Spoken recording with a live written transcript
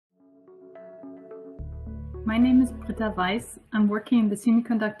My name is Britta Weiss. I'm working in the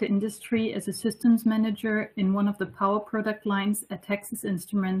semiconductor industry as a systems manager in one of the power product lines at Texas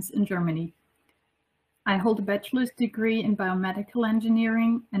Instruments in Germany. I hold a bachelor's degree in biomedical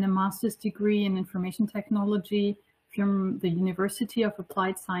engineering and a master's degree in information technology from the University of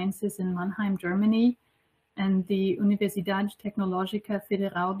Applied Sciences in Mannheim, Germany, and the Universidade Tecnológica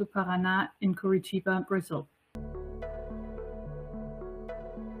Federal do Paraná in Curitiba, Brazil.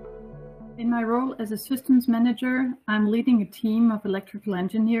 In my role as a systems manager, I'm leading a team of electrical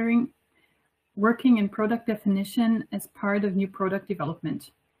engineering working in product definition as part of new product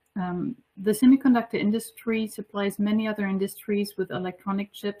development. The semiconductor industry supplies many other industries with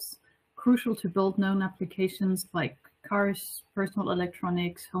electronic chips crucial to build known applications like cars, personal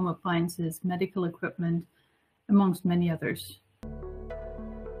electronics, home appliances, medical equipment, amongst many others.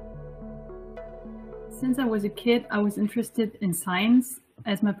 Since I was a kid, I was interested in science,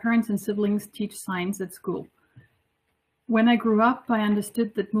 as my parents and siblings teach science at school. When I grew up, I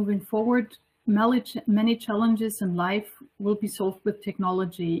understood that moving forward, many challenges in life will be solved with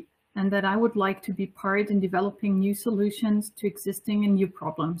technology, and that I would like to be part in developing new solutions to existing and new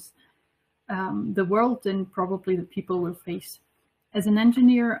problems the world and probably the people will face. As an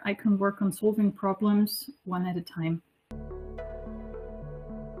engineer, I can work on solving problems one at a time.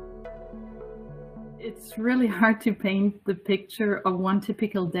 It's really hard to paint the picture of one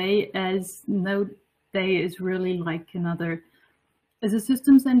typical day, as no day is really like another. As a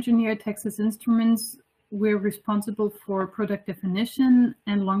systems engineer at Texas Instruments, we're responsible for product definition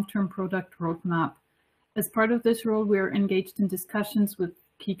and long-term product roadmap. As part of this role, we're engaged in discussions with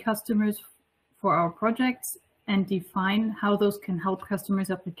key customers for our projects and define how those can help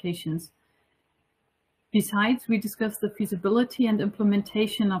customers' applications. Besides, we discuss the feasibility and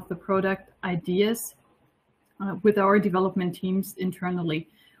implementation of the product ideas with our development teams internally,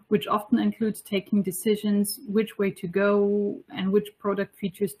 which often includes taking decisions which way to go and which product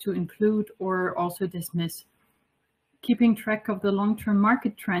features to include or also dismiss. Keeping track of the long-term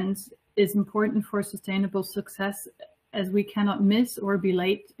market trends is important for sustainable success, as we cannot miss or be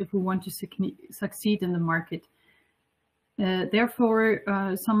late if we want to succeed in the market. Therefore,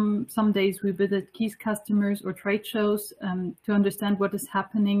 some days we visit key customers or trade shows to understand what is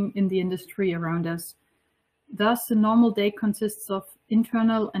happening in the industry around us. Thus, a normal day consists of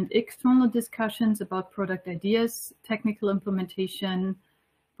internal and external discussions about product ideas, technical implementation,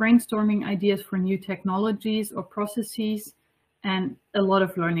 brainstorming ideas for new technologies or processes, and a lot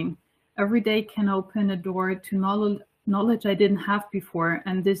of learning. Every day can open a door to knowledge I didn't have before,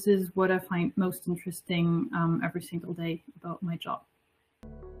 and this is what I find most interesting every single day about my job.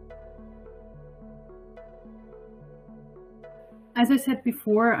 As I said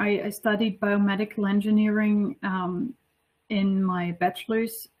before, I studied biomedical engineering in my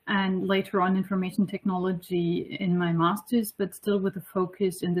bachelor's and later on information technology in my master's, but still with a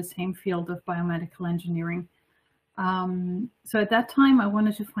focus in the same field of biomedical engineering. So at that time, I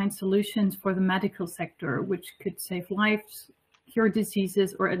wanted to find solutions for the medical sector, which could save lives, cure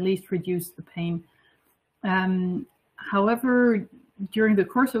diseases, or at least reduce the pain. However, during the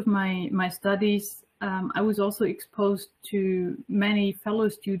course of my studies, I was also exposed to many fellow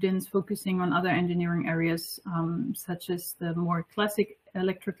students focusing on other engineering areas, such as the more classic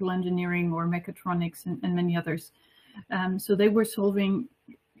electrical engineering or mechatronics and many others. So they were solving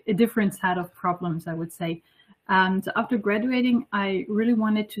a different set of problems, I would say. And after graduating, I really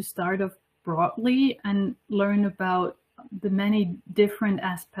wanted to start off broadly and learn about the many different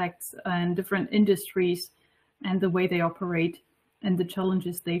aspects and different industries and the way they operate and the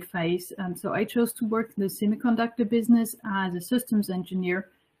challenges they face. And so I chose to work in the semiconductor business as a systems engineer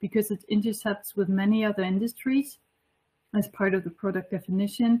because it intercepts with many other industries as part of the product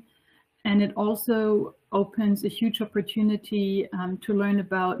definition. And it also opens a huge opportunity to learn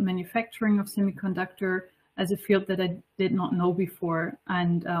about manufacturing of semiconductor as a field that I did not know before,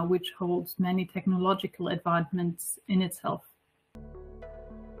 and which holds many technological advancements in itself.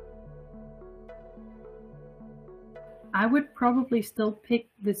 I would probably still pick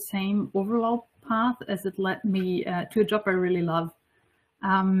the same overall path, as it led me to a job I really love.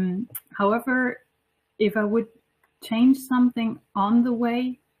 However, if I would change something on the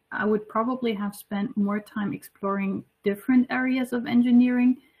way, I would probably have spent more time exploring different areas of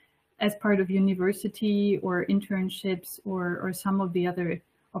engineering as part of university or internships or some of the other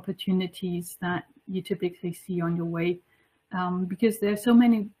opportunities that you typically see on your way. Because there are so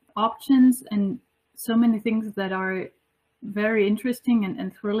many options and so many things that are very interesting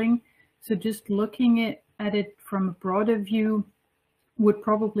and thrilling. So just looking at it from a broader view would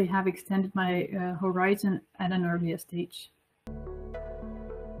probably have extended my horizon at an earlier stage.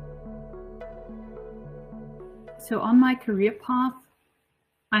 So on my career path,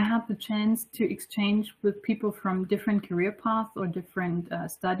 I had the chance to exchange with people from different career paths or different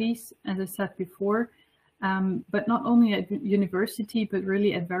studies, as I said before, but not only at university, but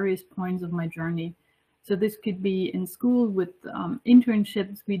really at various points of my journey. So this could be in school with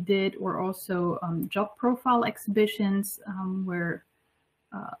internships we did, or also job profile exhibitions where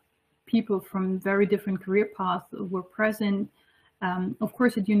people from very different career paths were present. Of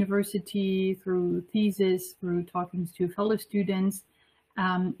course, at university, through thesis, through talking to fellow students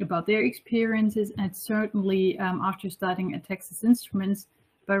about their experiences, and certainly after studying at Texas Instruments,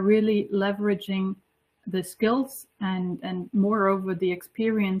 by really leveraging the skills and moreover the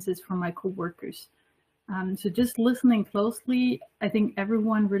experiences from my co-workers. So just listening closely, I think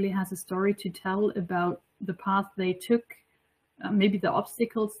everyone really has a story to tell about the path they took, maybe the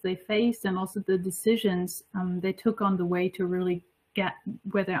obstacles they faced, and also the decisions they took on the way to really get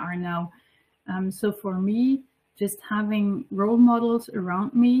where they are now. So for me, just having role models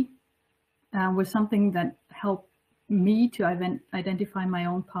around me was something that helped me to identify my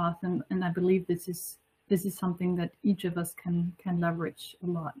own path, and I believe this is something that each of us can leverage a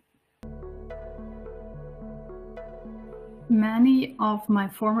lot. Many of my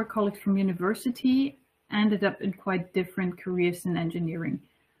former colleagues from university ended up in quite different careers in engineering,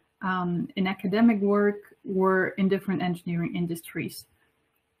 in academic work, or in different engineering industries.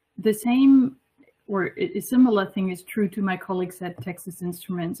 The same or a similar thing is true to my colleagues at Texas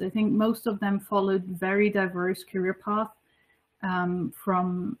Instruments. I think most of them followed very diverse career paths,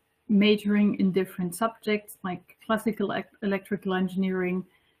 from majoring in different subjects like classical electrical engineering,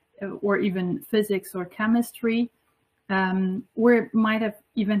 or even physics or chemistry, or might have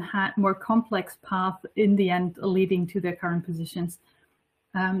even had more complex paths in the end leading to their current positions.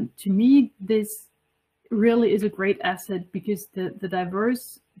 To me, this really is a great asset, because the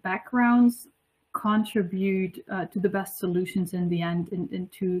diverse backgrounds contribute to the best solutions in the end, and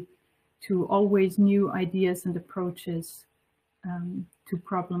to always new ideas and approaches to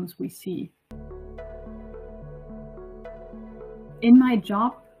problems we see. In my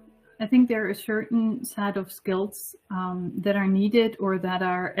job, I think there are a certain set of skills that are needed, or that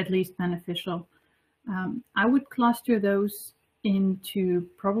are at least beneficial. I would cluster those into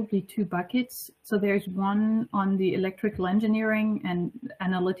probably two buckets. So there's one on the electrical engineering and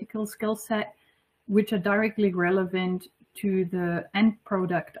analytical skill set, which are directly relevant to the end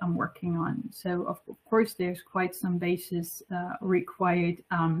product I'm working on. So of course, there's quite some basis required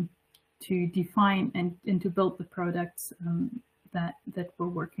to define and to build the products that we're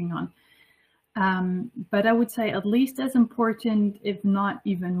working on. But I would say at least as important, if not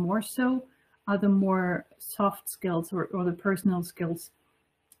even more so, are the more soft skills, or the personal skills.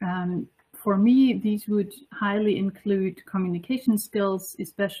 For me, these would highly include communication skills,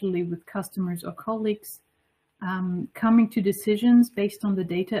 especially with customers or colleagues, coming to decisions based on the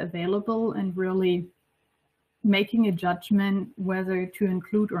data available, and really making a judgment whether to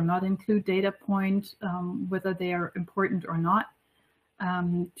include or not include data points, whether they are important or not,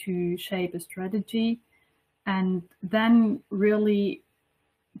 to shape a strategy, and then really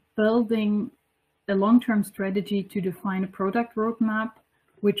building a long-term strategy to define a product roadmap,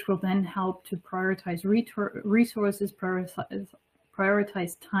 which will then help to prioritize resources,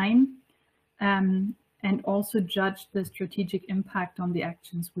 prioritize time, and also judge the strategic impact on the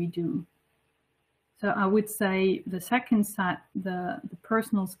actions we do. So I would say the second set, the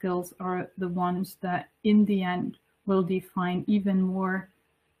personal skills, are the ones that in the end will define even more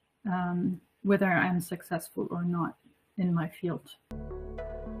whether I'm successful or not in my field.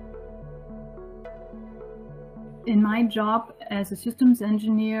 In my job as a systems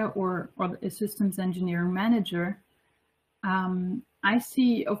engineer or a systems engineering manager, I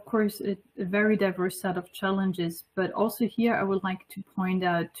see, of course, a very diverse set of challenges, but also here I would like to point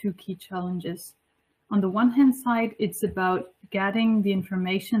out two key challenges. On the one hand side, it's about getting the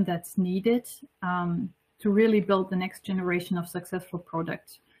information that's needed to really build the next generation of successful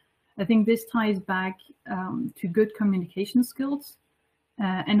products. I think this ties back to good communication skills,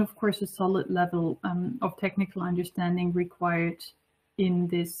 and of course a solid level of technical understanding required in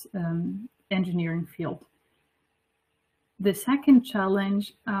this engineering field. The second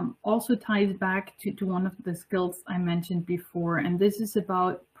challenge also ties back to one of the skills I mentioned before, and this is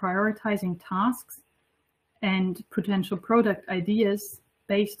about prioritizing tasks and potential product ideas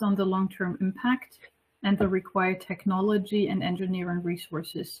based on the long-term impact and the required technology and engineering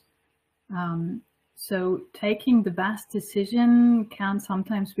resources. So taking the best decision can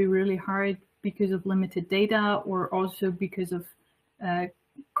sometimes be really hard because of limited data, or also because of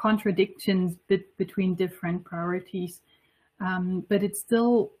contradictions between different priorities. But it's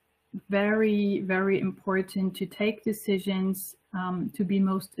still very, very important to take decisions, to be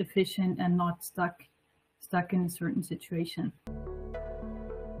most efficient and not stuck in a certain situation.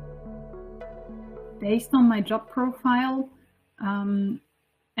 Based on my job profile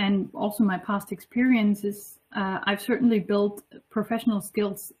and also my past experiences, I've certainly built professional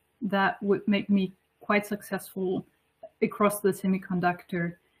skills that would make me quite successful across the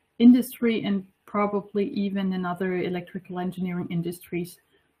semiconductor industry and probably even in other electrical engineering industries.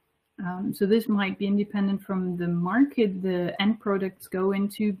 So this might be independent from the market the end products go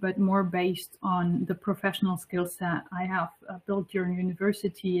into, but more based on the professional skill set I have built during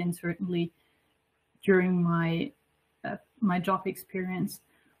university and certainly during my my job experience.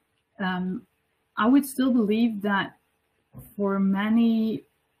 I would still believe that for many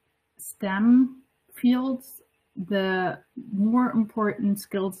STEM fields, the more important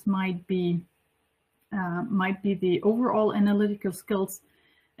skills might be the overall analytical skills,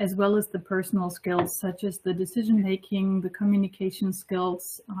 as well as the personal skills, such as the decision-making, the communication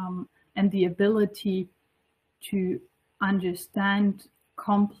skills, and the ability to understand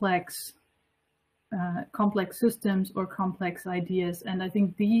complex systems or complex ideas. And I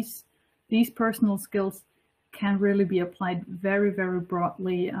think these personal skills can really be applied very, very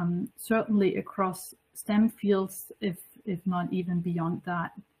broadly, certainly across STEM fields, if not even beyond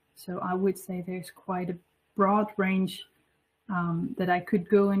that. So I would say there's quite a broad range that I could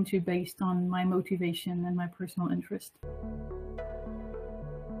go into based on my motivation and my personal interest.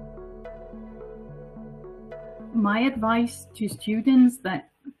 My advice to students that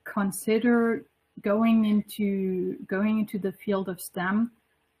consider going into the field of STEM,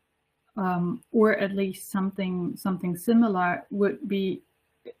 or at least something similar, would be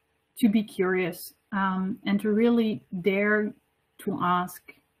to be curious and to really dare to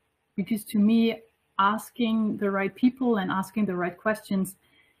ask, because to me, asking the right people and asking the right questions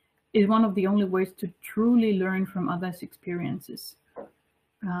is one of the only ways to truly learn from others' experiences.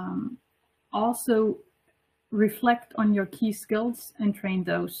 Also, reflect on your key skills and train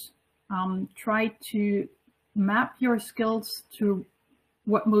those. Try to map your skills to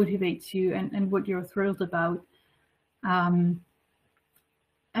what motivates you and what you're thrilled about. And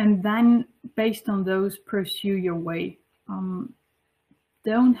then, based on those, pursue your way.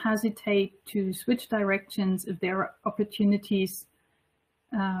 Don't hesitate to switch directions if there are opportunities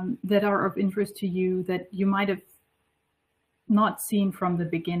that are of interest to you that you might have not seen from the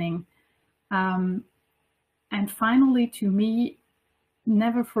beginning. And finally, to me,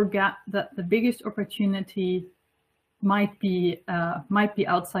 never forget that the biggest opportunity might be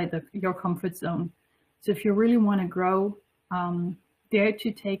outside your comfort zone. So if you really want to grow, dare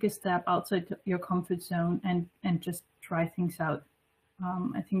to take a step outside your comfort zone and just try things out.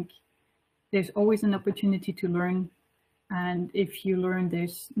 I think there's always an opportunity to learn, and if you learn,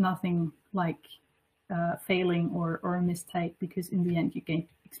 there's nothing like failing or a mistake, because in the end you gain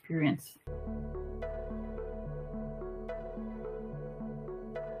experience.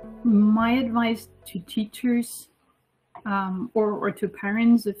 My advice to teachers or to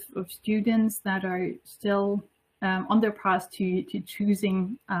parents of students that are still on their path to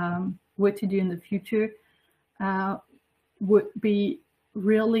choosing what to do in the future would be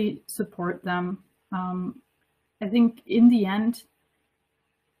really support them. I think in the end,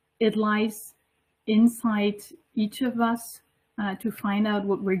 it lies inside each of us to find out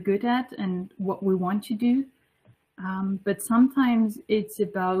what we're good at and what we want to do. But sometimes it's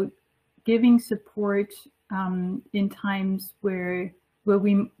about giving support in times where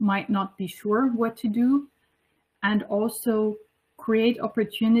we might not be sure what to do, and also create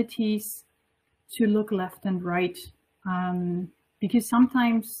opportunities to look left and right. Because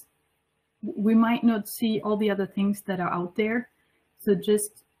sometimes we might not see all the other things that are out there. So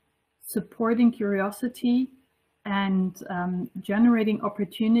just supporting curiosity and generating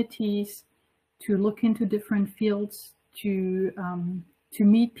opportunities to look into different fields, to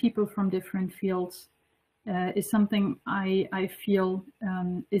meet people from different fields is something I feel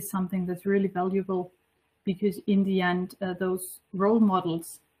is something that's really valuable, because in the end, those role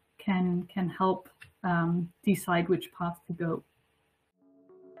models can help decide which path to go.